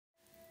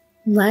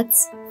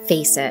Let's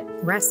face it,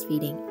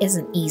 breastfeeding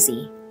isn't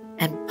easy,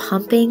 and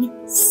pumping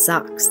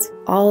sucks.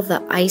 All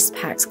the ice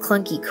packs,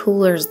 clunky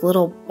coolers,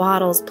 little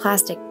bottles,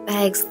 plastic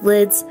bags,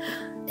 lids,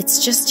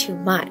 it's just too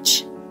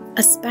much,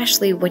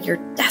 especially when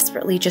you're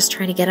desperately just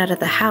trying to get out of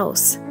the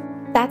house.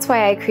 That's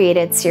why I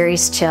created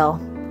Ceres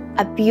Chill,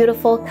 a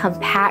beautiful,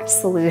 compact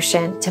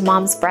solution to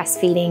mom's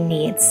breastfeeding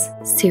needs.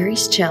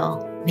 Ceres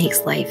Chill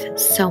makes life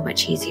so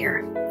much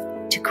easier.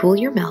 To cool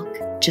your milk,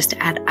 just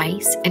add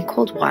ice and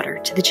cold water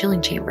to the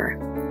chilling chamber.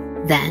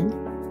 Then,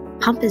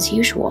 pump as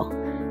usual.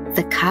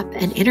 The cup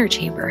and inner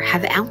chamber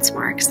have ounce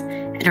marks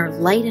and are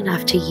light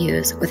enough to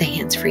use with a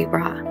hands-free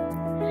bra.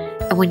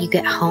 And when you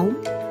get home,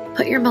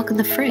 put your milk in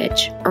the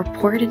fridge or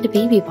pour it into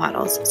baby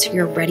bottles so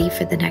you're ready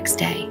for the next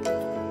day.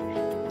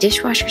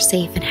 Dishwasher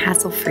safe and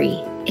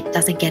hassle-free, it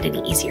doesn't get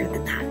any easier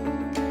than that.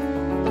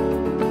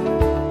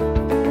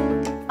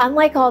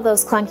 Unlike all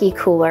those clunky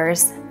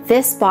coolers,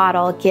 this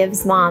bottle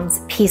gives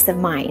moms peace of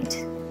mind.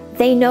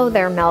 They know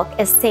their milk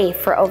is safe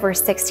for over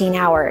 16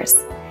 hours.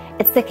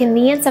 It's the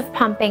convenience of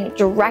pumping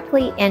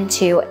directly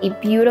into a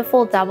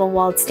beautiful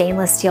double-walled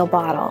stainless steel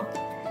bottle.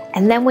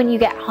 And then when you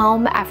get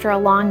home after a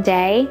long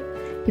day,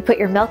 you put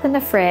your milk in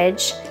the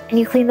fridge and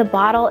you clean the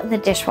bottle in the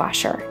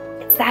dishwasher.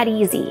 It's that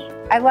easy.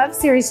 I love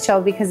Ceres Chill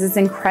because it's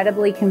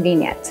incredibly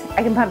convenient.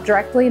 I can pump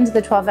directly into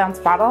the 12-ounce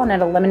bottle and it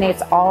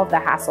eliminates all of the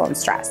hassle and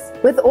stress.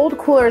 With old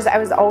coolers, I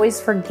was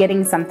always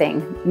forgetting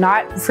something,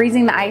 not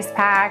freezing the ice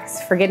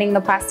packs, forgetting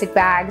the plastic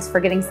bags,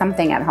 forgetting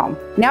something at home.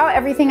 Now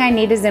everything I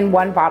need is in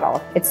one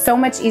bottle. It's so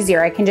much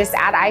easier. I can just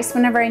add ice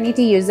whenever I need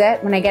to use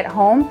it. When I get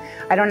home,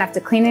 I don't have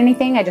to clean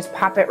anything. I just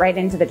pop it right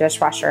into the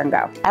dishwasher and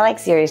go. I like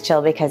Ceres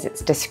Chill because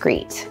it's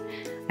discreet.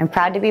 I'm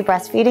proud to be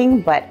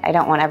breastfeeding, but I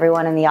don't want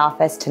everyone in the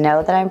office to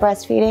know that I'm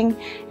breastfeeding,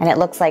 and it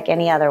looks like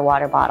any other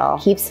water bottle.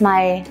 Keeps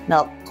my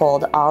milk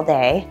cold all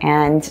day,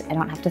 and I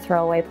don't have to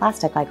throw away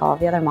plastic like all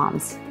of the other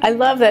moms. I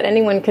love that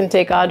anyone can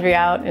take Audrey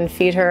out and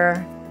feed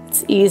her.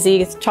 It's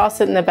easy, toss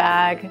it in the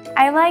bag.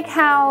 I like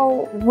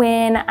how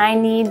when I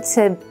need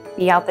to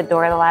be out the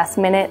door the last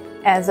minute,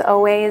 as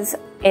always,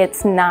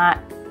 it's not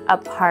a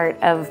part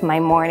of my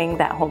morning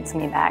that holds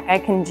me back. I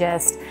can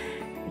just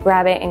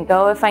grab it and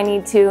go if I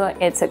need to.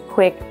 It's a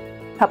quick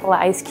couple of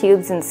ice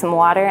cubes and some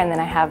water, and then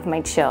I have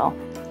my chill.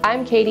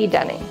 I'm Katie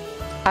Dunning.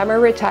 I'm a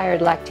retired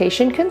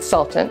lactation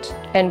consultant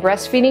and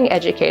breastfeeding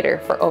educator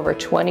for over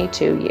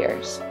 22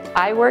 years.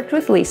 I worked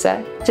with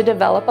Lisa to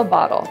develop a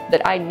bottle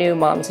that I knew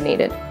moms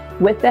needed.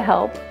 With the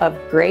help of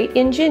great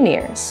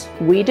engineers,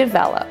 we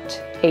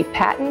developed a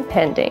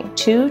patent-pending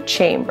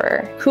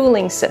 2-chamber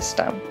cooling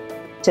system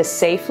to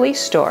safely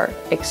store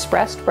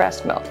expressed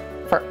breast milk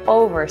for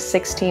over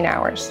 16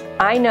 hours.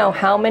 I know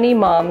how many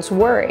moms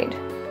worried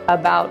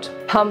about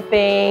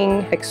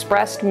pumping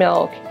expressed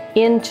milk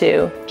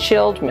into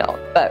chilled milk,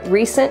 but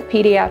recent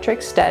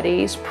pediatric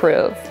studies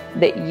prove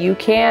that you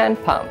can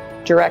pump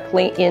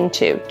directly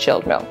into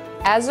chilled milk.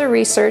 As a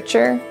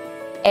researcher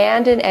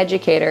and an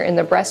educator in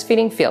the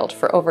breastfeeding field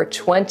for over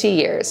 20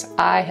 years,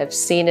 I have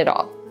seen it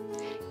all.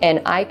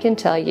 And I can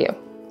tell you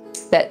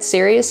that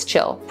Ceres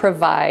Chill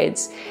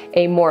provides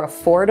a more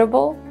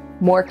affordable,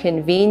 more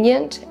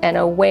convenient, and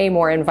a way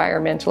more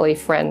environmentally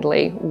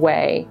friendly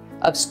way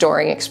of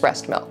storing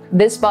expressed milk.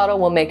 This bottle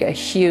will make a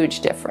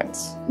huge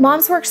difference.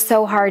 Moms work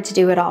so hard to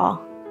do it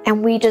all,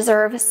 and we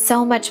deserve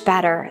so much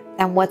better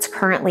than what's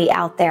currently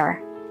out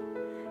there.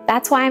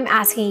 That's why I'm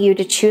asking you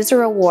to choose a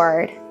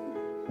reward,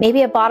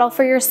 maybe a bottle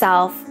for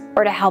yourself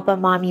or to help a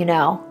mom you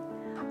know.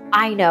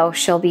 I know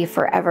she'll be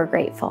forever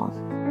grateful.